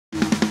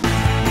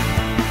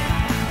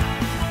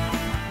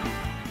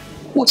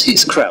What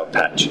is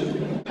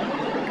CrowdPatch?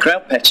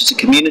 CrowdPatch is a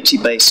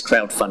community-based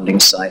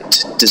crowdfunding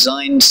site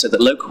designed so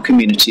that local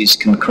communities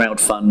can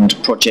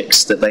crowdfund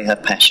projects that they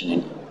have passion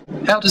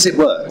in. How does it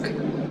work?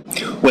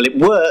 Well, it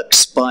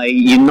works by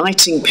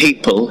uniting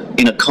people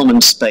in a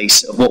common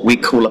space of what we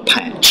call a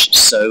patch.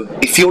 So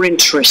if you're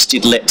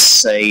interested, let's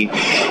say,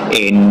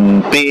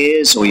 in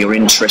beers, or you're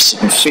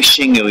interested in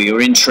fishing, or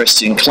you're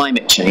interested in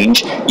climate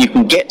change, you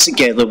can get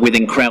together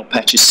within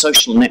CrowdPatch's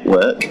social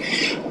network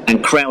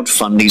and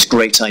crowdfund these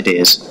great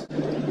ideas.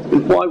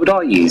 Why would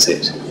I use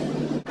it?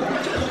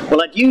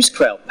 Well, I'd use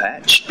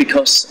CrowdPatch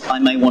because I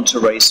may want to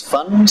raise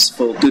funds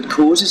for good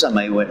causes. I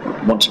may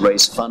want to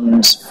raise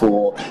funds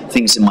for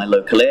things in my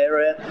local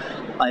area.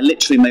 I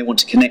literally may want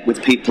to connect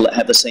with people that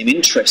have the same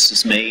interests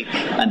as me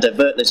and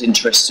divert those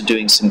interests to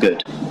doing some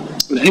good.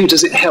 And who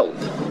does it help?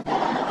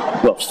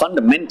 Well,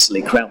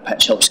 fundamentally,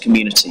 CrowdPatch helps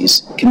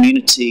communities.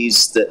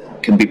 Communities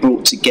that can be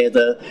brought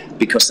together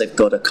because they've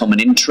got a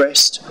common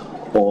interest,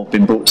 or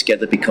been brought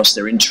together because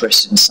they're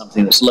interested in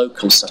something that's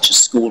local, such as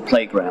school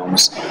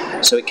playgrounds.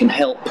 So it can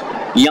help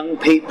young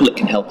people, it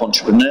can help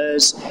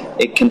entrepreneurs,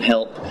 it can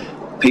help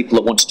people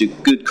that want to do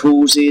good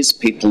causes,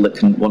 people that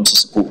can want to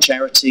support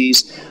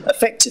charities.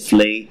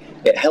 Effectively,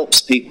 it helps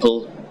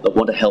people that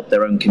want to help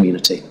their own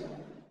community.